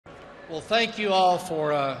Well, thank you all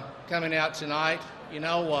for coming out tonight. You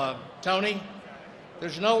know, Tony,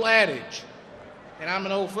 there's an old adage, and I'm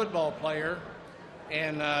an old football player,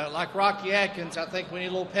 and like Rocky Atkins, I think we need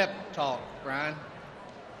a little pep talk, Brian.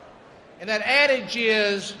 And that adage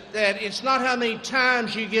is that it's not how many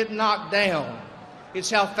times you get knocked down,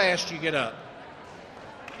 it's how fast you get up.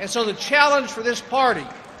 And so the challenge for this party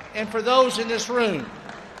and for those in this room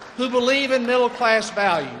who believe in middle-class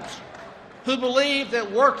values, who believe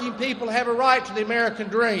that working people have a right to the American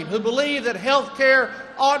dream, who believe that health care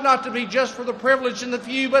ought not to be just for the privileged and the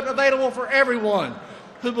few, but available for everyone,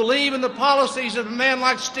 who believe in the policies of a man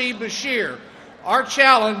like Steve Beshear, our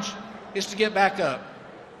challenge is to get back up.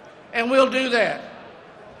 And we'll do that.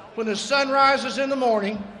 When the sun rises in the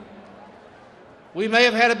morning, we may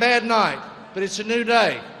have had a bad night, but it's a new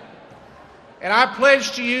day. And I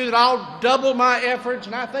pledge to you that I'll double my efforts,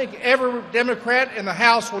 and I think every Democrat in the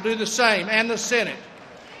House will do the same, and the Senate.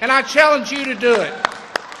 And I challenge you to do it.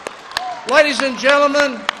 Ladies and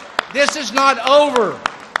gentlemen, this is not over.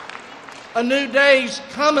 A new day's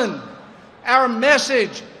coming. Our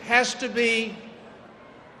message has to be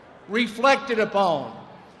reflected upon.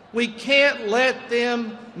 We can't let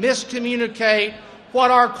them miscommunicate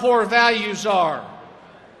what our core values are.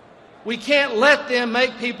 We can't let them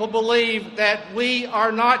make people believe that we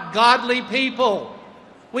are not godly people.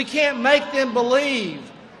 We can't make them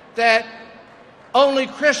believe that only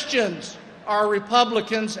Christians are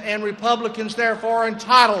Republicans and Republicans therefore are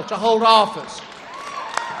entitled to hold office.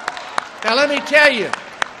 Now let me tell you,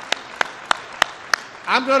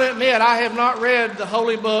 I'm going to admit I have not read the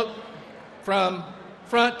Holy Book from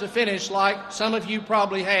front to finish like some of you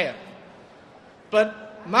probably have.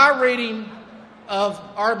 But my reading of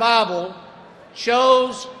our Bible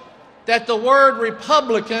shows that the word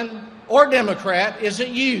Republican or Democrat isn't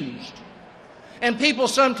used. And people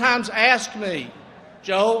sometimes ask me,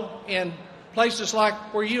 Joe, in places like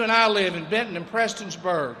where you and I live, in Benton and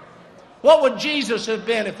Prestonsburg, what would Jesus have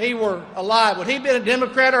been if he were alive? Would he have been a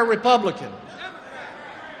Democrat or a Republican?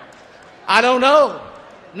 I don't know.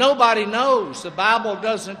 Nobody knows. The Bible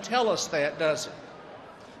doesn't tell us that, does it?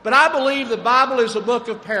 But I believe the Bible is a book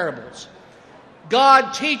of parables.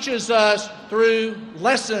 God teaches us through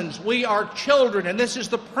lessons. We are children, and this is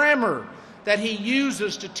the primer that he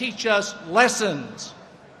uses to teach us lessons.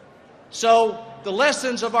 So the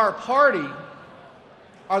lessons of our party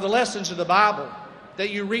are the lessons of the Bible, that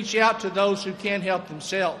you reach out to those who can't help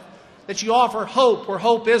themselves, that you offer hope where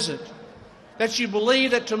hope isn't, that you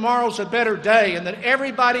believe that tomorrow's a better day and that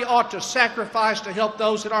everybody ought to sacrifice to help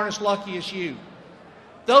those that aren't as lucky as you.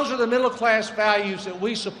 Those are the middle-class values that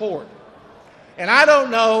we support. And I don't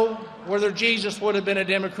know whether Jesus would have been a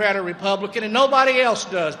Democrat or Republican, and nobody else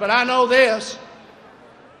does, but I know this.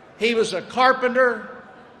 He was a carpenter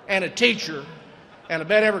and a teacher, and I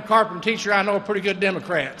bet every carpenter and teacher I know are pretty good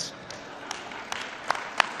Democrats.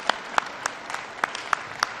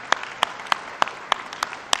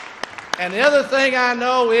 And the other thing I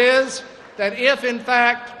know is that if, in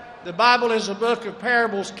fact, the Bible is a book of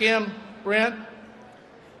parables, Kim, Brent,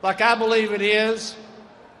 like I believe it is,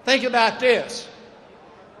 think about this.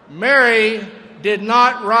 Mary did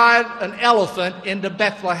not ride an elephant into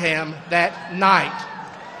Bethlehem that night.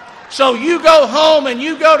 So you go home and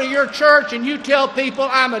you go to your church and you tell people,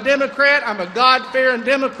 I'm a Democrat, I'm a God-fearing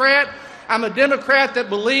Democrat, I'm a Democrat that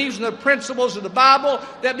believes in the principles of the Bible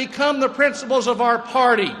that become the principles of our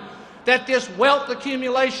party. That this wealth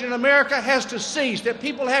accumulation in America has to cease, that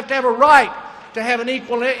people have to have a right to have an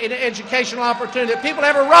equal educational opportunity, that people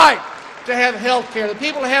have a right to have health care, that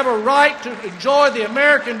people have a right to enjoy the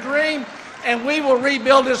American dream, and we will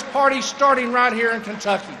rebuild this party starting right here in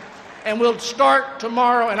Kentucky. And we'll start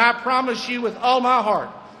tomorrow, and I promise you with all my heart,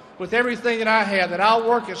 with everything that I have, that I'll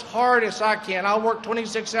work as hard as I can. I'll work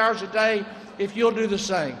 26 hours a day if you'll do the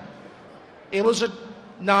same. It was a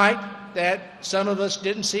night that some of us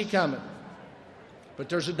didn't see coming, but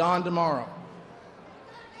there's a dawn tomorrow.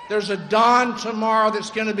 There's a dawn tomorrow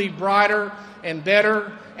that's going to be brighter and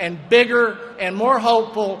better and bigger and more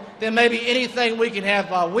hopeful than maybe anything we can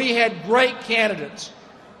have. We had great candidates.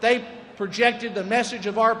 They projected the message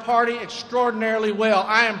of our party extraordinarily well.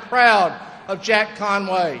 I am proud of Jack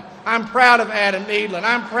Conway. I'm proud of Adam Edlin.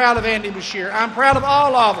 I'm proud of Andy Beshear. I'm proud of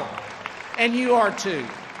all of them. And you are too.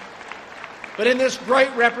 But in this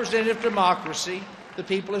great representative democracy, the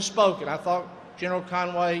people have spoken. I thought General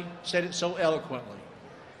Conway said it so eloquently.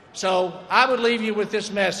 So I would leave you with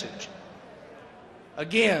this message.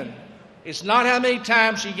 Again, it's not how many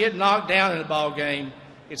times you get knocked down in a ball game,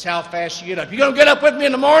 it's how fast you get up. You going to get up with me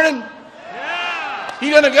in the morning? Yeah!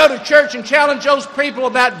 You going to go to church and challenge those people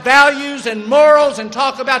about values and morals and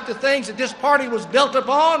talk about the things that this party was built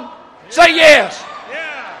upon? Say yes.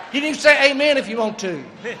 You can say amen if you want to.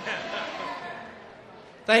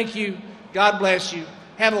 Thank you. God bless you.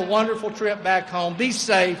 Have a wonderful trip back home. Be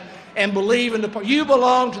safe and believe in the party. You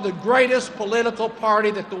belong to the greatest political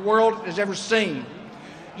party that the world has ever seen.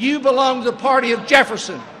 You belong to the party of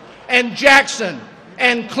Jefferson and Jackson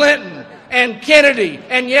and Clinton and Kennedy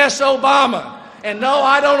and, yes, Obama. And no,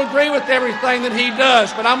 I don't agree with everything that he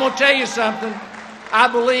does, but I'm going to tell you something. I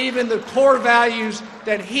believe in the core values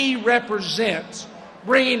that he represents,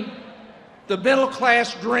 bringing the middle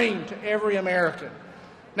class dream to every American.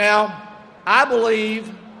 Now, I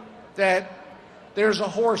believe that there's a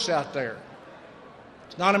horse out there.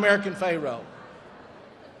 It's not American Pharaoh.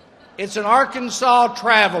 It's an Arkansas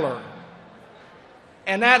Traveler.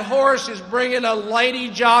 And that horse is bringing a lady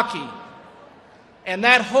jockey. And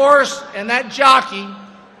that horse and that jockey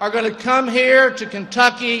are going to come here to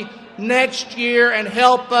Kentucky next year and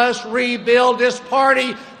help us rebuild this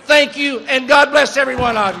party. Thank you, and God bless every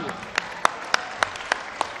one of you.